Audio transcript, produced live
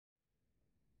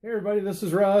Hey everybody, this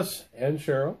is Russ and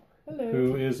Cheryl. Hello.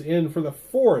 Who is in for the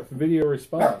fourth video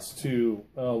response to...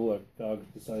 Oh look, dog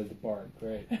decided to bark.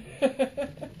 Great.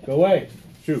 Go away.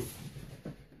 Shoo.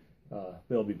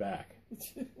 They'll be back.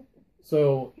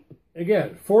 So,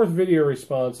 again, fourth video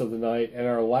response of the night, and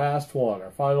our last one, our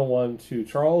final one, to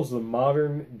Charles the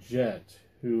Modern Gent,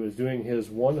 who is doing his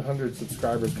 100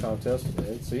 subscribers contest.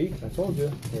 And see, I told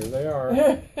you, here they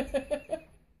are.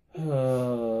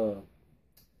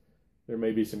 There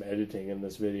may be some editing in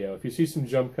this video. If you see some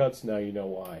jump cuts, now you know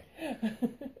why.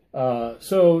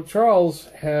 So Charles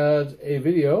had a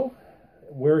video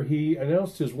where he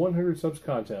announced his 100 subs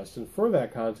contest. And for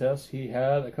that contest, he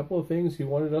had a couple of things he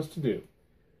wanted us to do.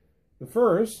 The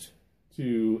first,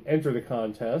 to enter the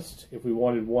contest, if we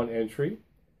wanted one entry,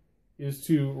 is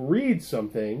to read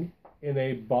something in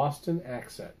a Boston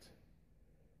accent.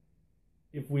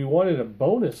 If we wanted a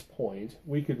bonus point,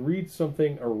 we could read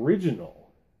something original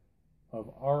of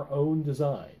our own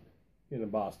design in a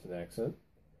Boston accent.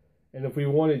 And if we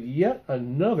wanted yet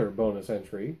another bonus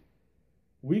entry,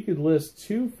 we could list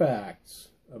 2 facts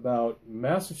about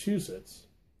Massachusetts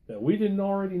that we didn't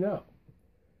already know.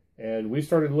 And we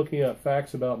started looking at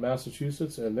facts about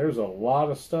Massachusetts, and there's a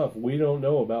lot of stuff we don't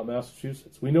know about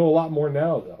Massachusetts. We know a lot more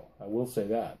now, though. I will say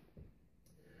that.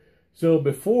 So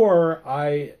before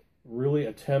I really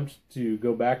attempt to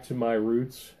go back to my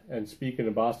roots and speak in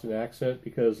a Boston accent,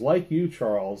 because like you,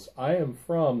 Charles, I am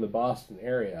from the Boston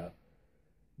area,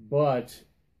 but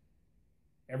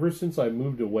ever since I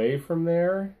moved away from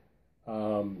there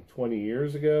 20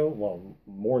 years ago, well,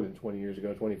 more than 20 years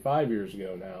ago, 25 years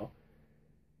ago now,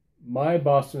 my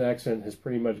Boston accent has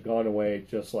pretty much gone away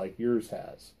just like yours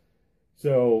has.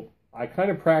 So I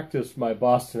kind of practiced my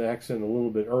Boston accent a little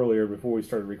bit earlier before we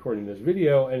started recording this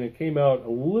video, and it came out a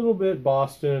little bit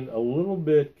Boston, a little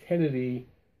bit Kennedy,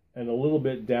 and a little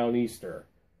bit Downeaster.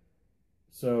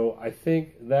 So I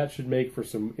think that should make for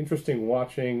some interesting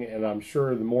watching, and I'm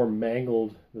sure the more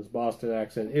mangled this Boston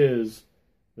accent is,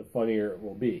 the funnier it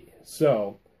will be.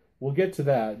 So we'll get to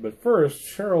that, but first,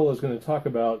 Cheryl is going to talk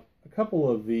about a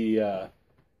couple of the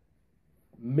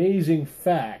amazing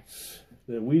facts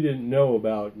that we didn't know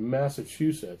about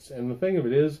Massachusetts. And the thing of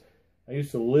it is, I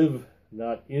used to live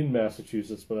not in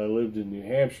Massachusetts, but I lived in New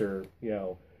Hampshire,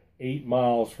 8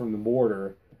 miles from the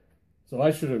border. So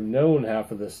I should have known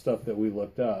half of this stuff that we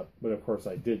looked up, but of course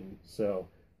I didn't. So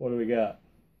what do we got?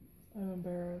 I'm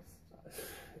embarrassed.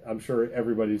 I'm sure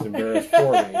everybody's embarrassed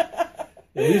for me. At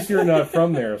least you're not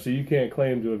from there, so you can't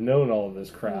claim to have known all of this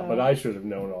crap. No. But I should have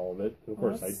known all of it. Of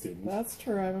course I didn't. That's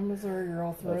true. I'm a Missouri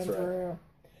girl through and through. Right.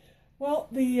 Well,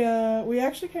 we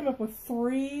actually came up with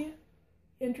 3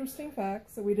 interesting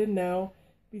facts that we didn't know,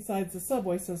 besides the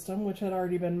subway system, which had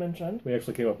already been mentioned. We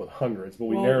actually came up with hundreds, but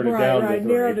we narrowed it down to 3.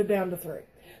 Narrowed it down to 3.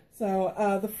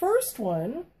 So the first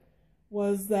one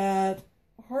was that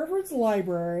Harvard's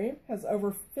library has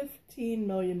over 15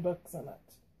 million books in it.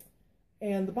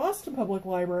 And the Boston Public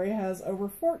Library has over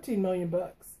 14 million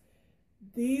books.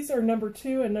 These are number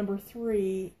 2 and number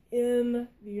 3 in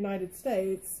the United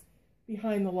States,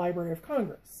 behind the Library of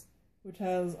Congress, which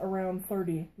has around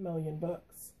 30 million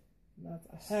books. And that's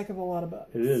a heck of a lot of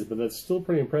books. It is, but that's still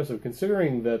pretty impressive,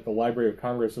 considering that the Library of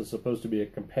Congress is supposed to be a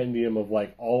compendium of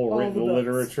like all written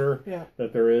literature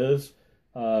that there is.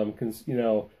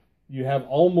 You have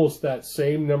almost that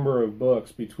same number of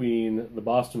books between the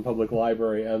Boston Public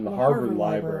Library and the Harvard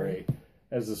Library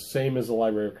as the same as the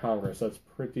Library of Congress. That's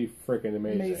pretty freaking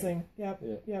amazing.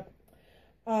 Amazing. Yep.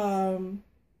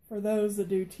 For those that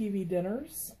do TV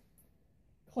dinners,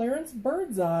 Clarence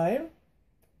Birdseye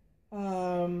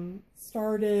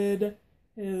started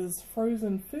his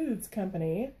frozen foods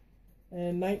company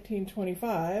in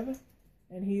 1925,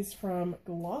 and he's from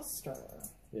Gloucester.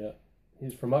 Yeah,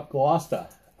 he's from up Gloucester.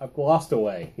 Up Gloucester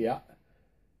way, yeah.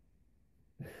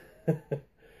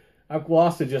 Up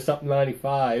Gloucester, just up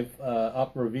 95,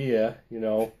 up Revere,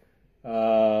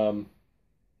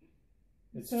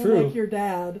 It's true. Like your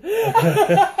dad.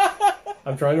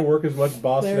 I'm trying to work as much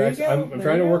Boston accent. I'm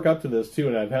trying to work up to this too,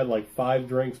 and I've had like 5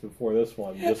 drinks before this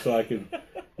one, just so I can,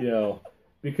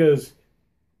 because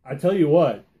I tell you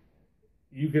what,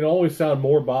 you can always sound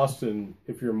more Boston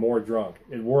if you're more drunk.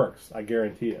 It works, I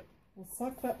guarantee it. Well,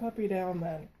 suck that puppy down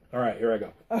then. All right, here I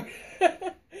go.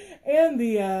 Okay. And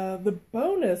the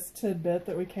bonus tidbit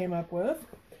that we came up with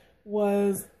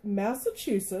was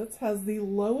Massachusetts has the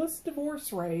lowest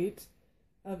divorce rate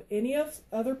of any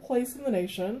other place in the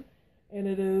nation, and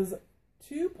it is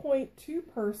 2.2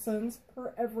 persons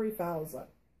per every 1,000.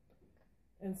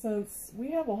 And since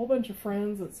we have a whole bunch of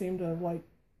friends that seem to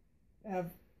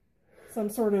have some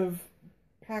sort of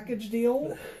package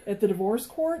deal at the divorce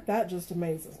court, that just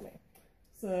amazes me.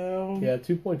 So yeah,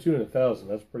 2.2 in 1,000.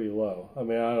 That's pretty low. I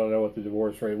mean, I don't know what the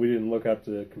divorce rate. We didn't look up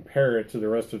to compare it to the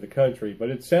rest of the country, but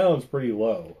it sounds pretty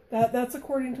low. That's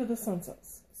according to the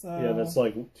census. So yeah, that's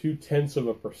like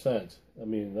 0.2%. I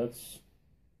mean, that's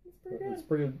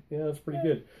pretty. Yeah, that's pretty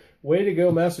good. Way to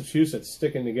go, Massachusetts,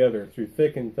 sticking together through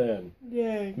thick and thin.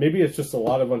 Yay! Maybe it's just a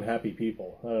lot of unhappy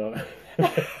people. I don't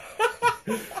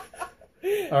know.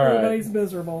 All right. Everybody's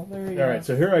miserable. There you go. All right,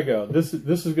 so here I go. This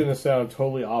is going to sound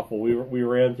totally awful. We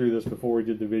ran through this before we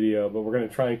did the video, but we're going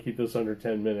to try and keep this under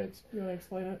 10 minutes. You want to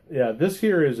explain it? Yeah, this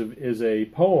here is a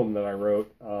poem that I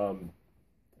wrote, and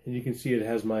you can see it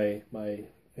has my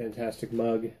fantastic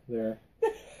mug there.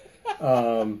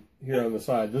 Here on the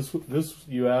side. This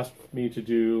you asked me to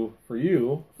do for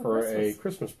you for a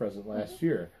Christmas present last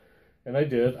year, and I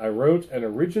did. I wrote an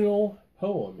original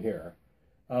poem here.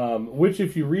 Which,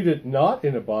 if you read it not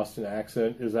in a Boston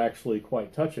accent, is actually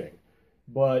quite touching.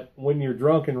 But when you're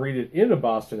drunk and read it in a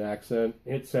Boston accent,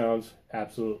 it sounds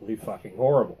absolutely fucking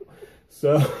horrible.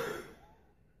 So,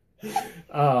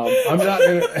 I'm not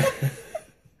going to...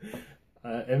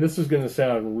 and this is going to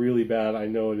sound really bad, I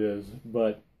know it is,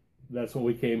 but that's what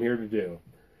we came here to do.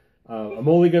 I'm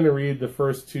only going to read the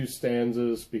first 2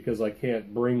 stanzas because I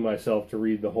can't bring myself to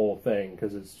read the whole thing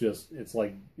because it's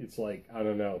like I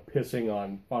don't know, pissing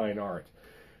on fine art.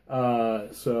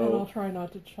 So and I'll try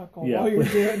not to chuckle while you're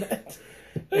doing it.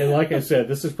 And like I said,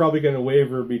 this is probably going to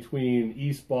waver between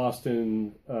East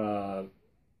Boston.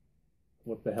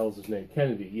 What the hell's his name?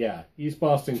 Kennedy. Yeah, East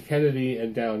Boston, Kennedy,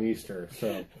 and Downeaster.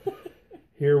 So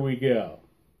here we go.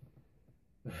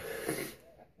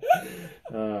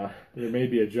 There may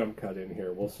be a jump cut in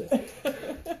here. We'll see.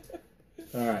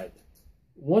 All right.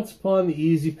 Once upon the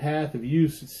easy path of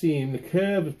use, it seemed, the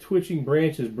curve of twitching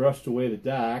branches brushed away the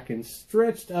dark and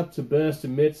stretched up to burst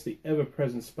amidst the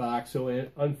ever-present spark, so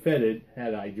unfettered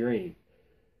had I dreamed.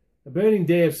 A burning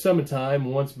day of summertime,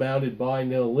 once bounded by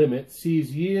no limit,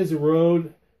 sees years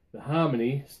erode the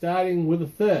harmony, starting with a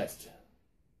thirst.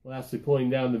 Lastly, pulling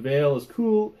down the veil as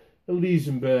cool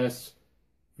Elysium bursts,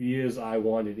 for years I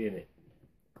wandered in it.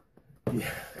 Yeah,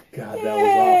 God, that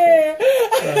was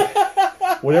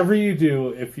awful. Whatever you do,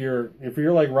 if you're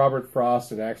like Robert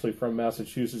Frost and actually from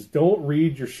Massachusetts, don't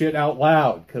read your shit out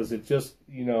loud because it just,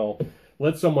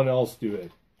 let someone else do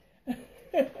it.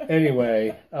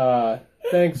 Anyway,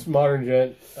 thanks, Modern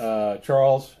Gent,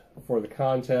 Charles, for the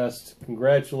contest.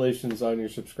 Congratulations on your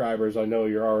subscribers. I know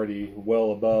you're already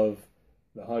well above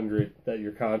the 100 that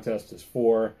your contest is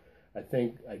for. I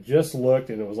think I just looked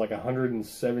and it was like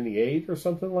 178 or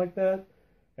something like that.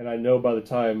 And I know by the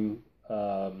time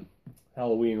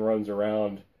Halloween runs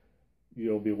around,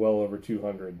 you'll be well over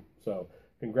 200. So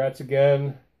congrats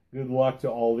again. Good luck to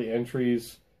all the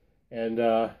entries. And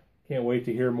can't wait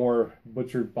to hear more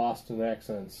butchered Boston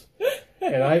accents.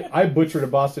 And I butchered a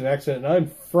Boston accent and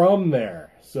I'm from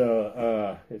there.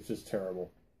 So it's just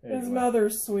terrible. Anyway. His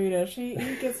mother's Swedish. He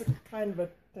gets kind of a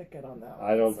ticket on that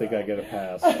one. I don't think I get a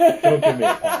pass. Don't give me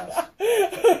a pass.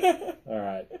 All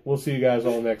right. We'll see you guys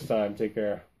all next time. Take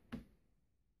care.